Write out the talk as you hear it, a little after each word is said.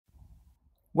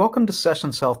Welcome to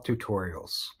Sessions Health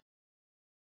Tutorials.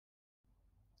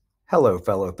 Hello,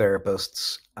 fellow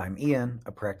therapists. I'm Ian,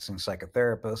 a practicing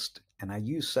psychotherapist, and I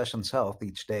use Sessions Health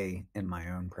each day in my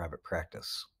own private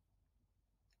practice.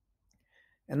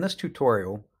 In this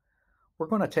tutorial, we're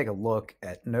going to take a look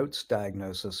at notes,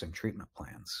 diagnosis, and treatment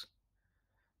plans.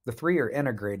 The three are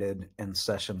integrated in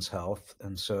Sessions Health,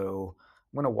 and so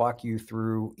I'm going to walk you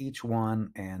through each one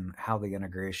and how the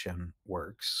integration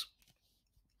works.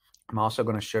 I'm also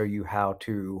going to show you how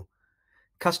to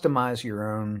customize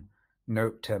your own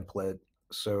note template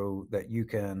so that you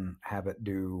can have it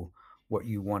do what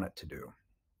you want it to do.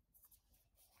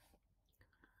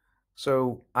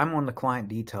 So I'm on the client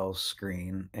details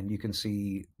screen, and you can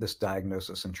see this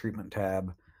diagnosis and treatment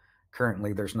tab.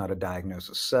 Currently, there's not a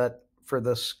diagnosis set for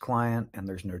this client, and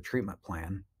there's no treatment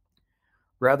plan.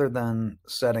 Rather than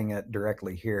setting it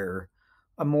directly here,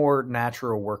 a more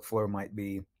natural workflow might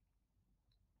be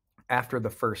after the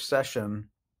first session,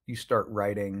 you start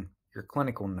writing your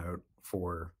clinical note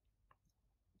for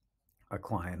a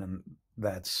client, and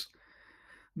that's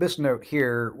this note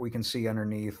here. We can see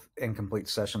underneath incomplete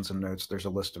sessions and notes, there's a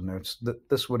list of notes.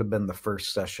 This would have been the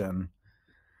first session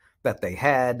that they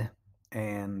had,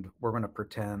 and we're going to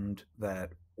pretend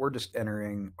that we're just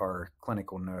entering our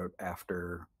clinical note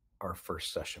after our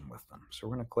first session with them. So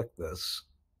we're going to click this.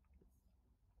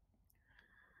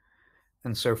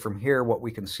 And so from here, what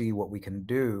we can see, what we can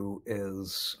do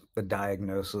is the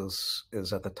diagnosis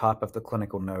is at the top of the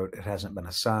clinical note. It hasn't been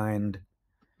assigned.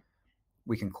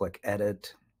 We can click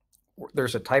edit.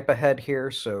 There's a type ahead here,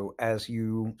 so as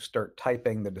you start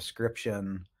typing the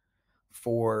description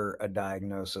for a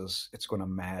diagnosis, it's going to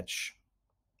match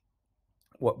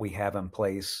what we have in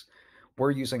place. We're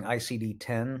using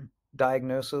ICD-10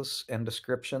 diagnosis and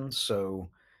descriptions, so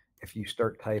if you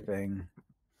start typing,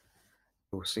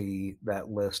 you'll see that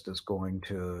list is going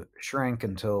to shrink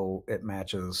until it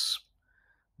matches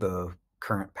the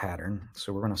current pattern.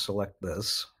 So we're going to select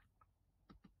this.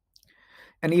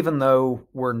 And even though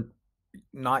we're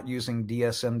not using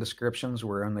DSM descriptions,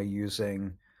 we're only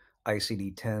using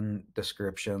ICD-10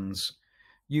 descriptions,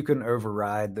 you can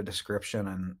override the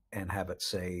description and have it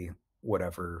say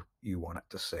whatever you want it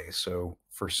to say. So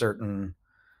for certain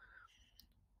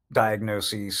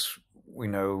diagnoses, we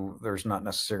know there's not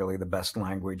necessarily the best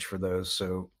language for those,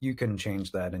 so you can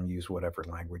change that and use whatever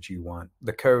language you want.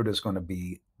 The code is going to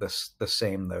be the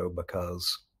same, though,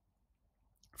 because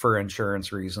for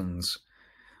insurance reasons,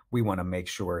 we want to make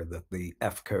sure that the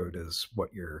F code is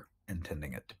what you're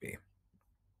intending it to be.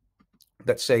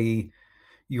 Let's say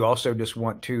you also just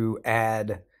want to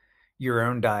add your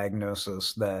own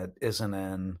diagnosis that isn't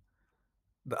in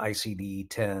the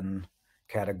ICD-10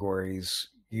 categories.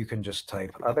 You can just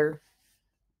type other,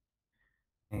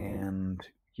 and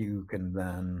you can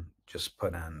then just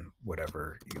put in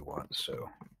whatever you want. So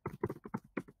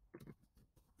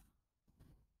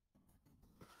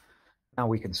now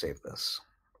we can save this.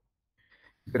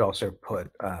 You could also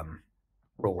put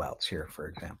rollouts here, for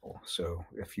example. So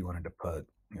if you wanted to put,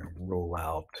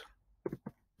 rollout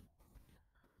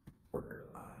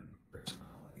borderline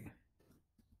personality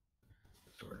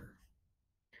disorder.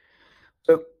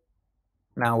 So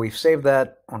now we've saved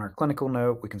that on our clinical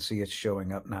note. We can see it's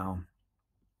showing up now.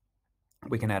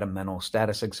 We can add a mental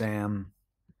status exam.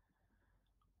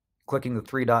 Clicking the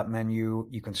three-dot menu,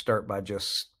 you can start by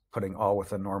just putting all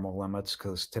within normal limits,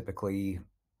 because typically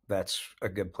that's a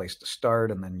good place to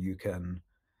start, and then you can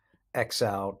X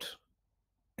out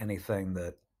anything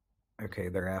that, okay,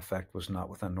 their affect was not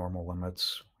within normal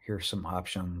limits. Here's some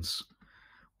options.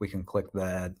 We can click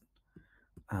that.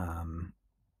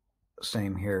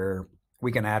 Same here.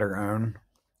 We can add our own.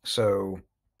 So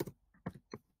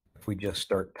if we just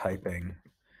start typing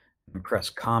and press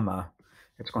comma,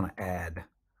 it's going to add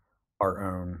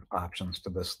our own options to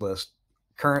this list.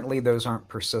 Currently, those aren't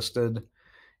persisted.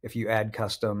 If you add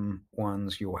custom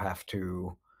ones, you'll have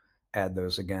to add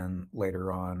those again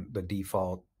later on. The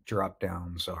default drop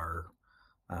downs are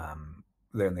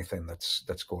the only thing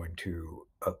that's going to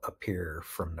appear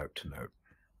from note to note.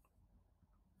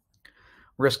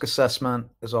 Risk assessment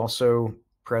is also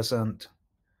present.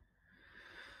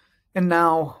 And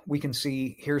now we can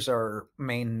see, here's our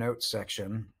main note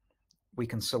section. We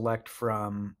can select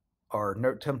from our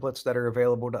note templates that are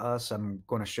available to us. I'm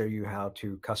going to show you how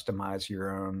to customize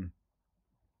your own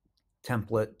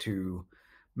template to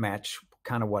match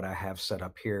kind of what I have set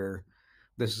up here.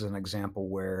 This is an example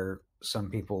where some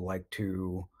people like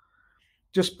to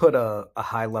just put a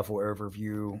high-level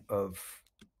overview of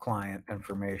client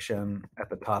information at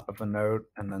the top of a note,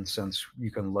 and then since you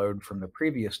can load from the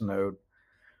previous note,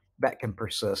 that can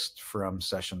persist from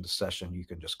session to session. You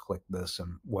can just click this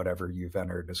and whatever you've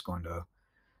entered is going to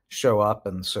show up,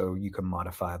 and so you can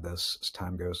modify this as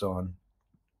time goes on.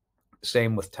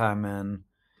 Same with time in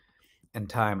and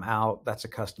time out. That's a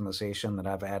customization that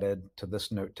I've added to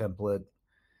this note template.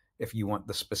 If you want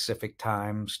the specific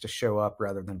times to show up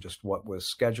rather than just what was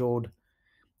scheduled,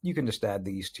 you can just add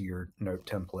these to your note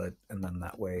template, and then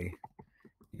that way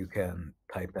you can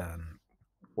type in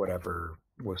whatever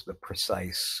was the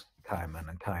precise time in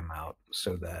and time out,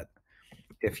 so that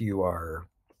if you are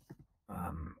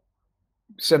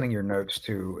sending your notes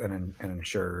to an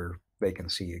insurer, they can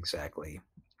see exactly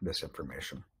this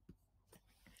information.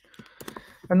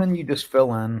 And then you just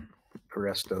fill in the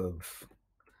rest of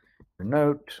your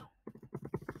note.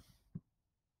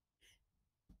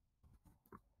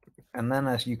 And then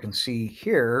as you can see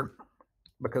here,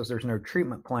 because there's no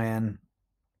treatment plan,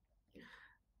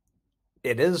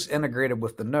 it is integrated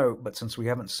with the note, but since we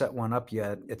haven't set one up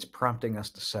yet, it's prompting us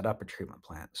to set up a treatment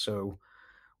plan. So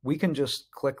we can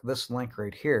just click this link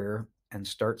right here and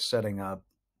start setting up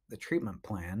the treatment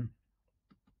plan.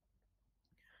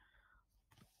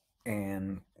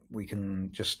 And we can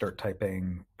just start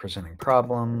typing presenting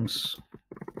problems.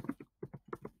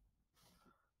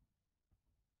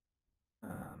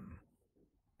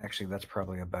 Actually, that's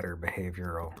probably a better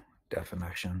behavioral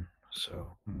definition.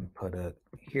 So I'm going to put it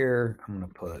here. I'm going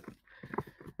to put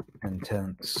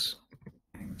intense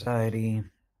anxiety,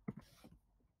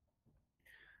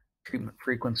 treatment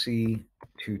frequency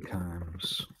 2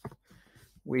 times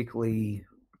weekly.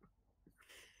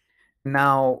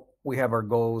 Now we have our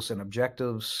goals and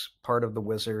objectives part of the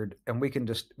wizard, and we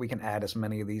can add as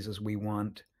many of these as we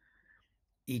want.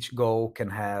 Each goal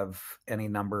can have any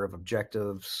number of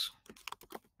objectives.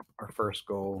 Our first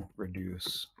goal,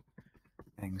 reduce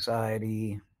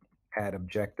anxiety. Add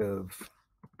objective,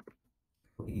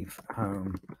 leave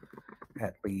home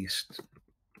at least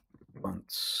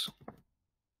once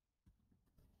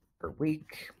per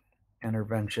week.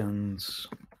 Interventions,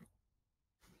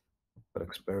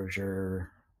 exposure,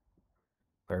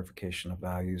 clarification of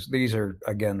values. These are,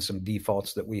 again, some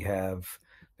defaults that we have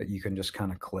that you can just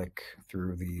kind of click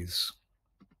through these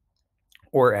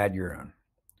or add your own.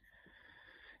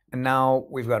 And now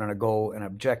we've got a goal and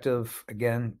objective.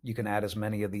 Again, you can add as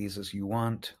many of these as you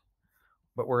want,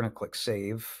 but we're going to click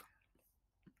save.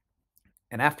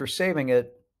 And after saving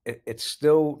it, it's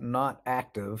still not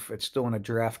active. It's still in a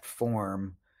draft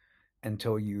form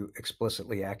until you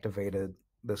explicitly activate it.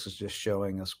 This is just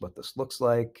showing us what this looks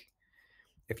like.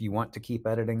 If you want to keep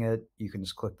editing it, you can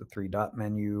just click the 3-dot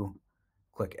menu,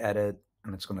 click edit,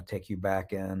 and it's going to take you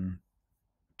back in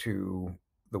to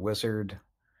the wizard.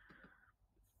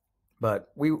 But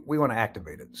we want to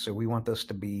activate it. So we want this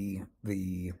to be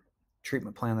the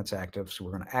treatment plan that's active. So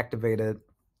we're going to activate it.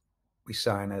 We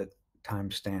sign it,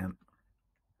 timestamp.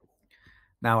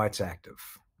 Now it's active.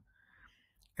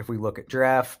 If we look at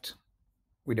draft,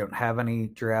 we don't have any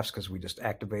drafts because we just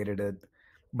activated it.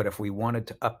 But if we wanted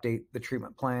to update the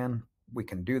treatment plan, we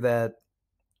can do that.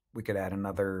 We could add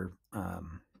another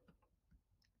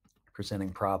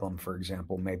presenting problem, for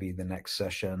example. Maybe the next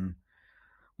session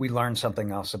we learn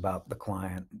something else about the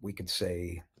client. We could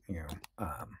say,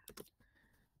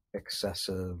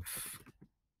 excessive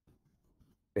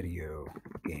video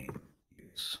game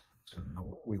use. So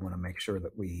we want to make sure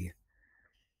that we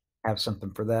have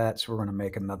something for that. So we're going to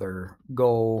make another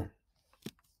goal,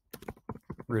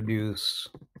 reduce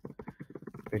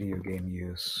video game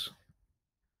use.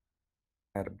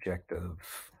 Add objective.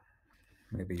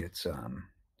 Maybe it's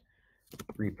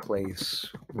replace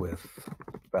with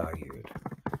valued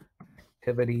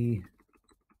activity.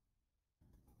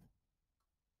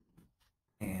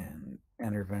 And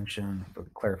intervention for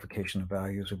clarification of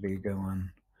values would be a good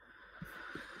one.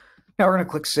 Now we're going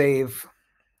to click save.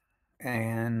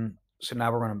 And so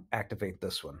now we're going to activate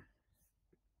this one.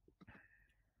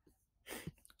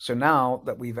 So now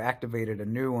that we've activated a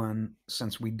new one,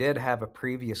 since we did have a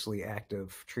previously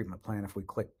active treatment plan, if we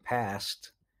click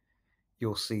past,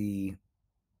 you'll see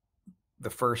the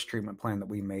first treatment plan that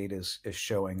we made is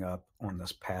showing up on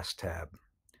this past tab.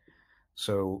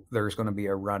 So there's going to be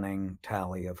a running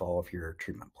tally of all of your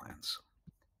treatment plans.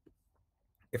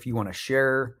 If you want to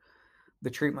share the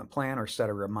treatment plan or set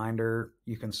a reminder,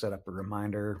 you can set up a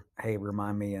reminder. Hey,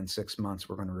 remind me in 6 months,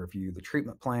 we're going to review the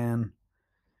treatment plan.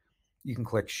 You can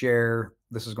click share.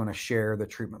 This is going to share the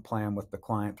treatment plan with the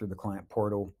client through the client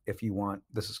portal. If you want,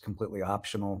 this is completely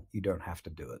optional. You don't have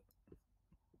to do it.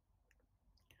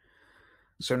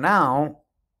 So now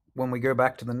when we go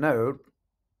back to the note,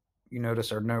 you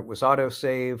notice our note was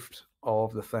auto-saved. All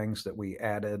of the things that we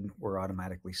added were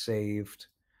automatically saved.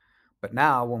 But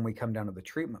now when we come down to the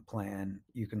treatment plan,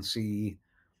 you can see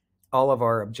all of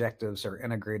our objectives are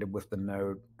integrated with the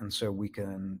note, and so we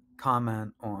can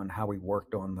comment on how we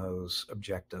worked on those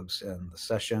objectives in the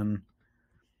session.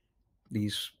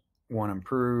 These one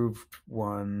improved,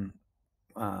 one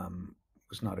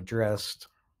was not addressed,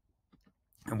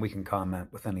 and we can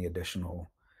comment with any additional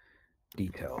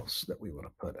details that we want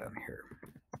to put in here.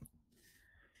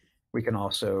 We can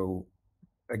also,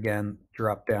 again,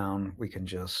 drop down. We can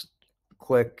just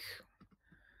click.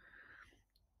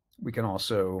 We can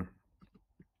also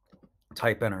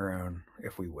type in our own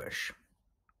if we wish.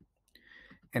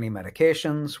 Any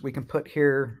medications we can put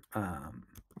here. Type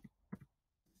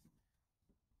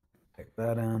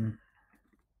that in.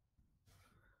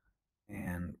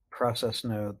 And process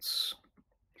notes.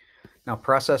 Now,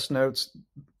 process notes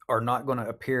are not going to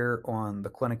appear on the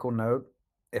clinical note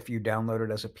if you download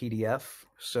it as a PDF.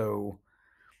 So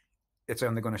it's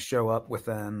only going to show up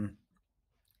within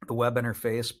the web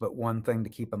interface. But one thing to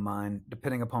keep in mind,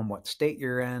 depending upon what state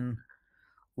you're in,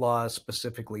 laws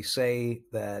specifically say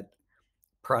that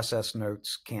process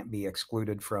notes can't be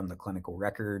excluded from the clinical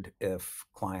record if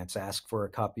clients ask for a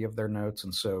copy of their notes.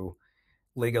 And so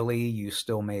legally, you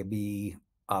still may be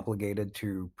obligated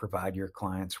to provide your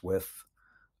clients with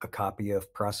a copy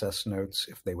of process notes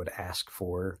if they would ask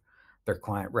for their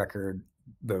client record.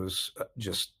 Those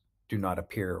just do not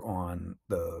appear on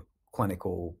the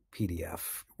clinical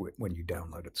PDF when you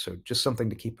download it. So just something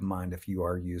to keep in mind if you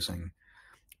are using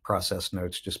process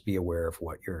notes. Just be aware of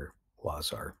what your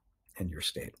laws are in your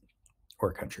state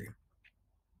or country.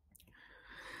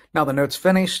 Now the note's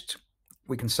finished.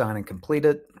 We can sign and complete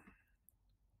it.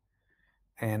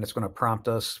 And it's going to prompt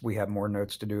us. We have more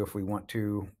notes to do if we want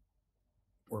to.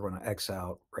 We're going to X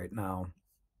out right now.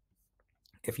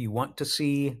 If you want to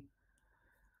see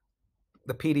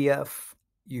the PDF,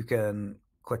 you can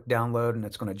click download and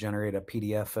it's going to generate a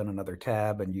PDF in another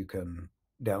tab, and you can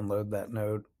download that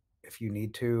note if you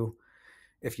need to.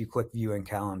 If you click view in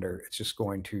calendar, it's just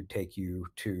going to take you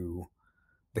to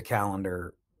the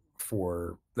calendar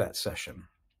for that session.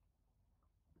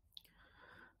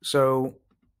 So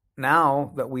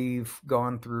now that we've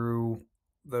gone through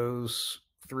those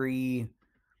 3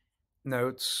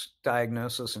 notes,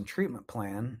 diagnosis, and treatment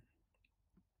plan,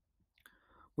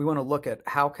 we want to look at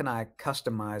how can I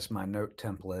customize my note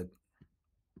template.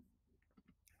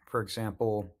 For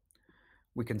example,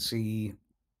 we can see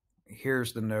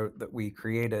here's the note that we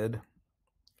created.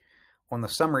 On the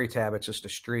summary tab, it's just a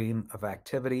stream of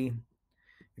activity.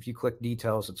 If you click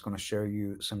details, it's going to show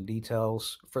you some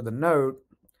details. For the note,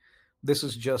 this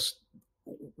is just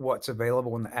what's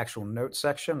available in the actual note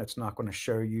section. It's not going to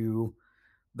show you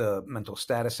the mental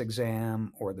status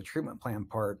exam or the treatment plan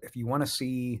part. If you want to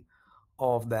see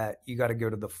all of that, you got to go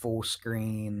to the full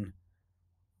screen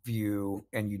view,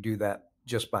 and you do that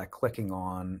just by clicking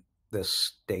on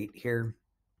this date here.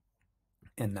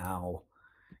 And now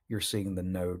you're seeing the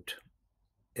note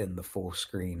in the full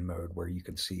screen mode where you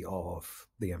can see all of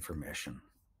the information.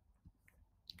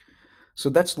 So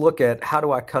let's look at how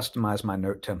do I customize my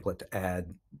note template to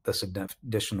add this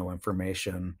additional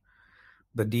information.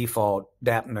 The default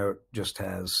DAP note just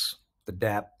has the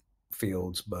DAP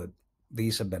fields, but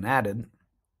these have been added.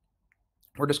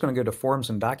 We're just going to go to Forms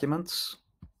and Documents,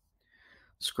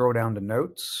 scroll down to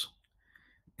Notes,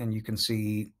 and you can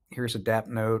see here's a DAP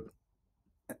note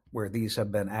where these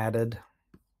have been added.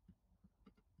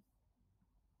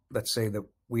 Let's say that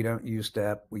we don't use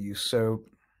DAP, we use SOAP.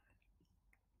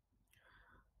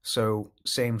 So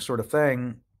same sort of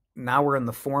thing. Now we're in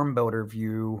the form builder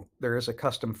view. There is a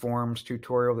custom forms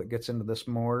tutorial that gets into this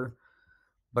more,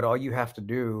 but all you have to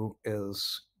do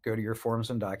is go to your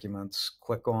Forms and Documents,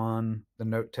 click on the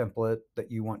note template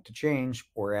that you want to change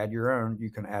or add your own. You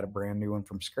can add a brand new one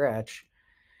from scratch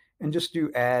and just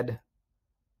do add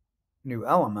new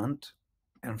element.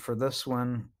 And for this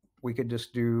one, we could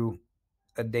just do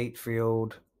a date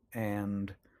field,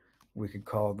 and we could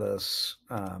call this,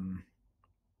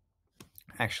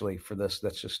 actually for this,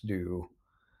 let's just do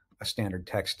a standard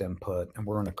text input, and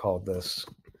we're going to call this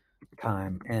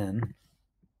time in.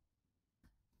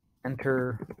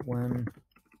 Enter when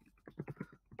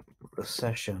the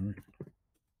session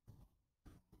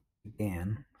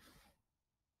began.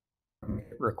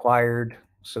 Required,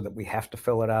 so that we have to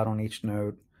fill it out on each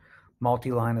note.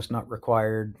 Multi-line is not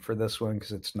required for this one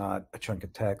because it's not a chunk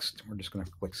of text. We're just going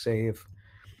to click save.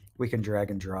 We can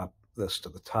drag and drop this to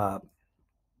the top.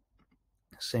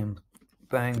 Same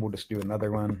thing, we'll just do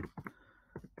another one.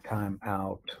 Time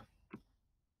out.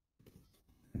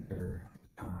 Enter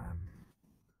time.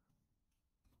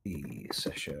 The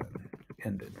session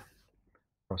ended.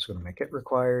 We're also going to make it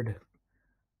required.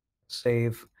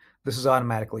 Save. This is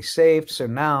automatically saved. So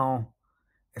now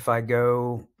if I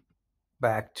go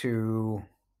back to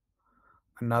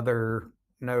another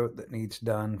note that needs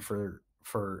done for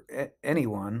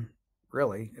anyone,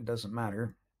 really, it doesn't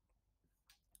matter.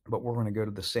 But we're going to go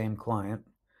to the same client.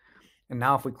 And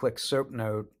now if we click SOAP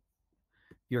note,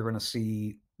 you're going to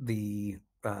see the,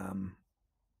 I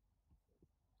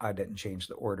didn't change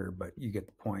the order, but you get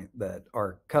the point that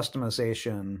our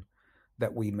customization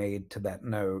that we made to that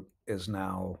note is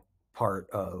now part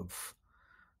of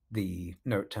the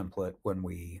note template when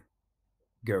we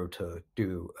go to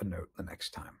do a note the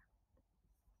next time.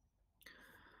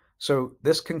 So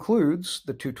this concludes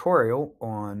the tutorial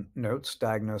on notes,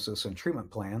 diagnosis, and treatment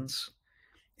plans.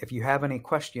 If you have any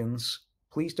questions,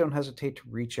 please don't hesitate to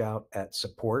reach out at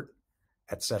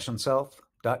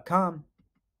support@sessionself.com.